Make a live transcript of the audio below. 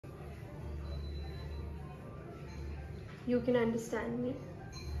You can understand me.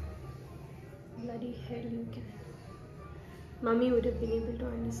 Bloody hell you can. Mummy would have been able to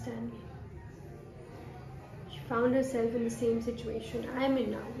understand me. She found herself in the same situation I am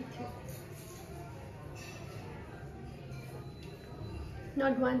in now with you.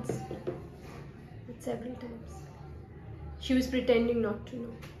 Not once, but several times. She was pretending not to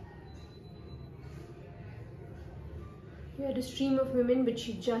know. You had a stream of women, but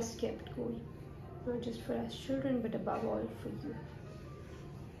she just kept going. Not just for us children, but above all for you.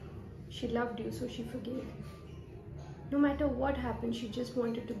 She loved you, so she forgave you. No matter what happened, she just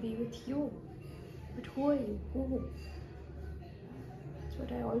wanted to be with you. But who are you? Who? That's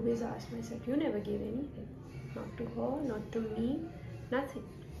what I always ask myself. You never gave anything. Not to her, not to me, nothing.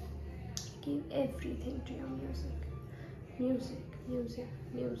 You gave everything to your music. Music, music,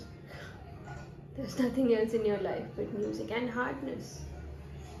 music. There's nothing else in your life but music and hardness.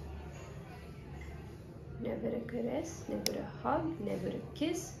 Never a caress, never a hug, never a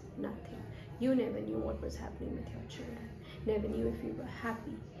kiss, nothing. You never knew what was happening with your children. Never knew if you were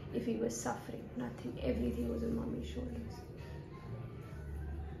happy, if you were suffering, nothing. Everything was on mommy's shoulders.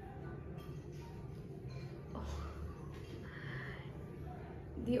 Oh.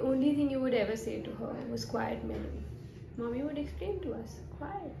 The only thing you would ever say to her was quiet melody. Mommy would explain to us,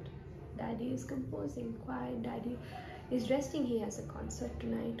 quiet. Daddy is composing, quiet. Daddy is resting, he has a concert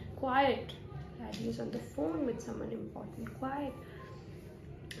tonight, quiet. Daddy is on the phone with someone important, quiet.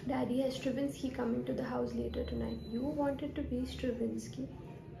 Daddy has Stravinsky coming to the house later tonight. You wanted to be Stravinsky.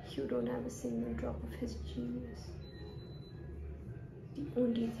 You don't have a single drop of his genius. The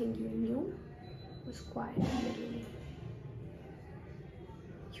only thing you knew was quiet in the room.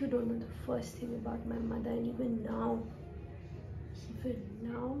 You don't know the first thing about my mother, and even now,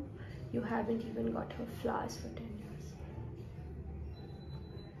 you haven't even got her flowers for 10 years.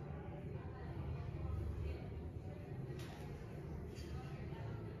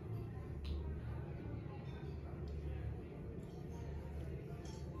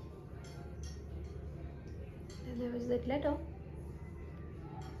 Then there was that letter.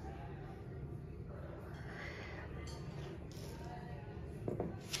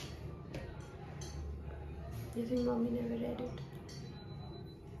 You think mommy never read it?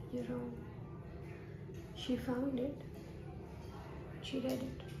 You're wrong. She found it. She read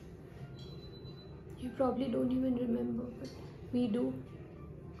it. You probably don't even remember, but we do.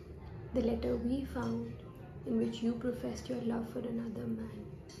 The letter we found in which you professed your love for another man.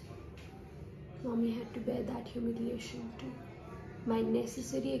 Mommy had to bear that humiliation too. My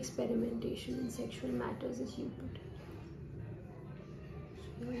necessary experimentation in sexual matters, as you put it.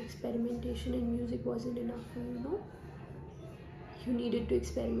 So your experimentation in music wasn't enough for you, no? You needed to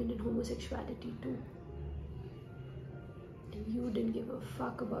experiment in homosexuality too. And you didn't give a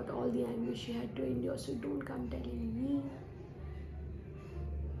fuck about all the anguish you had to endure, so don't come telling me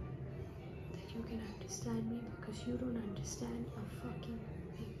that you can understand me, because you don't understand a fucking